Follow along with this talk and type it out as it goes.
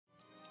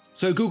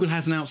So Google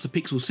has announced the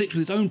Pixel 6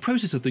 with its own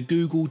processor, the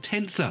Google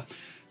Tensor.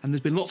 And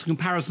there's been lots of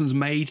comparisons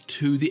made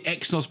to the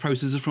Exynos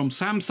processors from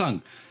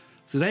Samsung.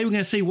 So today we're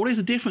going to see what is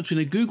the difference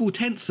between a Google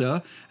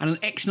Tensor and an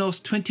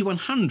Exynos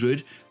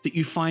 2100 that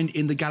you find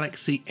in the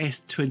Galaxy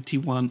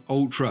S21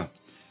 Ultra.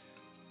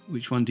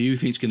 Which one do you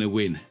think is going to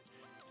win?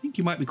 I think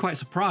you might be quite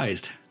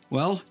surprised.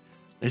 Well,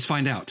 let's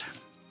find out.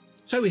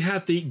 So we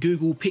have the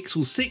Google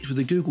Pixel 6 with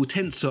the Google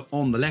Tensor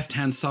on the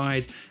left-hand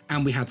side,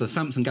 and we have the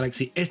Samsung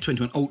Galaxy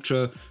S21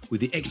 Ultra with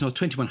the Exynos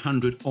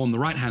 2100 on the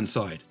right-hand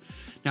side.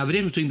 Now, the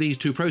difference between these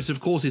two processors, of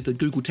course, is the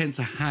Google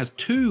Tensor has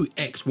two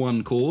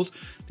X1 cores.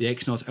 The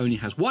Exynos only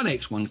has one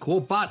X1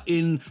 core, but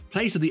in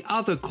place of the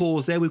other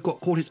cores there, we've got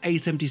Cortex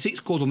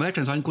A76 cores on the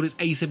left-hand side and Cortex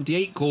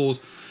A78 cores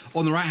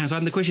on the right-hand side.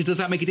 And the question is, does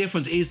that make a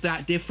difference? Is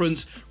that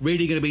difference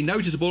really going to be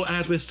noticeable? And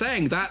as we're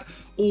saying that,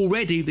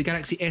 already the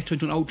Galaxy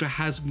S21 Ultra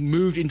has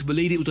moved into the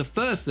lead. It was the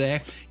first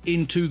there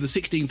into the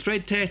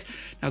 16-thread test.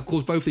 Now, of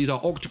course, both of these are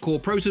octa-core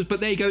processors,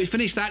 but there you go. It's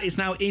finished that. It's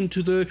now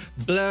into the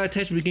blur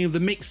test, beginning of the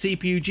mixed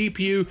CPU,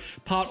 GPU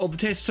part of the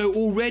test. So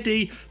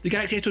already the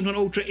Galaxy S21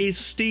 Ultra is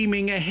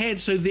steaming ahead.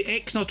 So the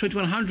Exynos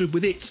 2100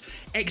 with its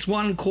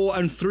X1 core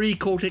and 3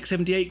 Cortex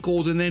 78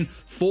 cores and then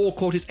 4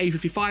 Cortex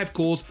A55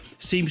 cores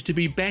seems to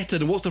be better.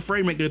 And what's the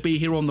frame rate going to be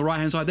here on the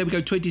right-hand side? There we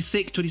go,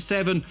 26,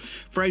 27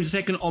 frames a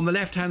second. On the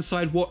left-hand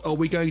side, what are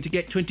we going to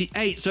get?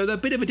 28. So there's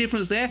a bit of a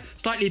difference there.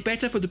 Slightly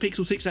better for the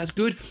Pixel 6. That's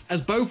good,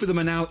 as both of them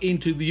are now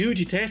into the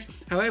Unity test.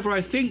 However,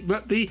 I think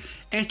that the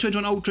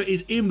S21 Ultra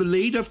is in the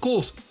lead. Of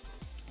course,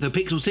 the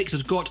Pixel 6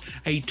 has got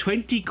a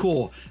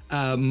 20-core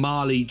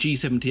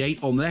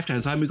Mali-G78 on the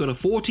left-hand side. We've got a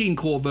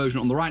 14-core version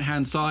on the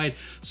right-hand side.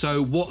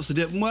 So what's the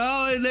difference?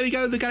 Well, there we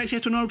go. The Galaxy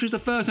S21 Ultra is the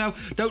first. Now,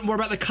 don't worry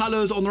about the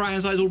colours on the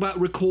right-hand side. It's all about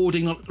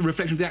recording, not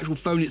reflection of the actual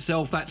phone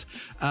itself. That's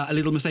a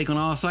little mistake on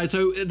our side.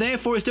 So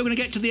therefore, it's still going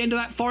to get to the end of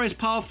that forest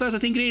path first. I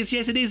think it is.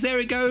 Yes, it is. There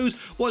it goes.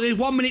 What is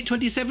 1 minute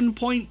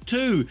 27.2.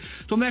 So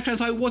on the left-hand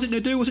side, what's it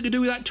going to do? What's it going to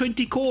do with that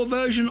 20-core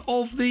version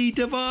of the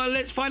device?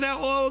 Let's find out.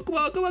 Oh, come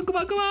on, come on, come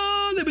on, come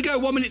on. There we go.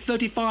 1 minute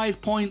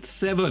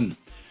 35.7.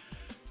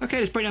 Okay,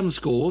 let's break down the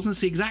scores and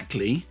see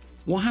exactly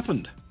what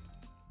happened.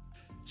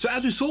 So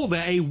as we saw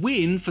there, a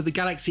win for the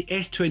Galaxy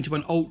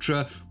S21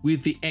 Ultra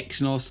with the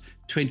Exynos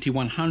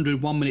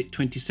 2100, 1 minute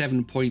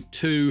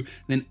 27.2,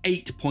 then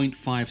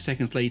 8.5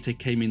 seconds later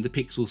came in the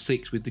Pixel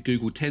 6 with the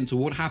Google Tensor.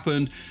 What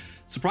happened?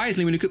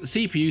 Surprisingly, when you look at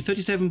the CPU,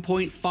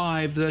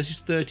 37.5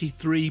 versus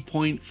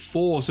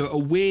 33.4, so a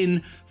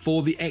win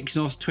for the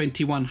Exynos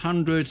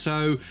 2100.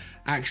 So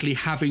actually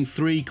having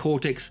 3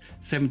 Cortex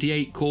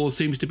 78 cores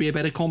seems to be a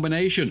better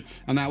combination,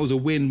 and that was a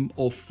win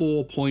of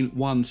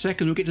 4.1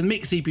 seconds. We'll get to the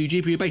mixed CPU,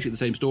 GPU, basically the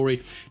same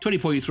story,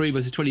 20.3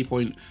 versus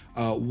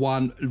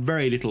 20.1,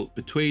 very little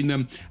between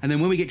them. And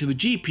then when we get to the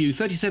GPU,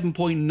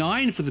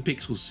 37.9 for the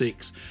Pixel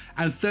 6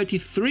 and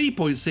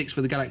 33.6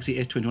 for the Galaxy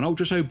S21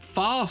 Ultra, so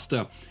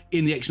faster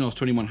in the Exynos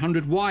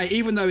 2100. Why?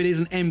 Even though it is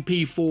an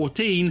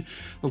MP14,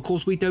 of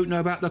course, we don't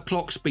know about the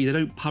clock speed. They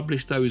don't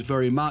publish those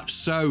very much.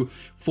 So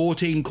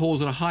 14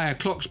 cores at a higher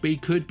clock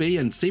speed could be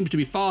and seems to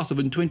be faster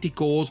than 20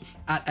 cores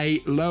at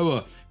a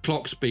lower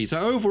clock speed. So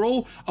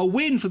overall, a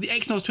win for the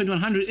Exynos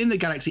 2100 in the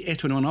Galaxy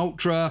S21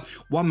 Ultra,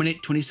 1 minute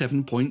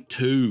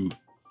 27.2.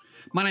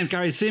 My name's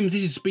Gary Sims.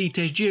 This is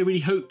SpeedTest. I really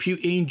hope you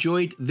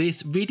enjoyed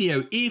this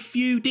video. If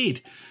you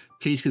did,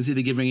 please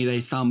consider giving it a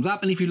thumbs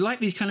up. And if you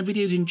like these kind of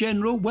videos in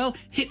general, well,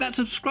 hit that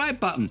subscribe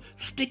button.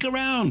 Stick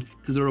around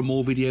because there are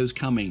more videos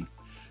coming.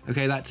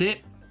 Okay, that's it.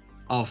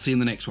 I'll see you in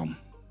the next one.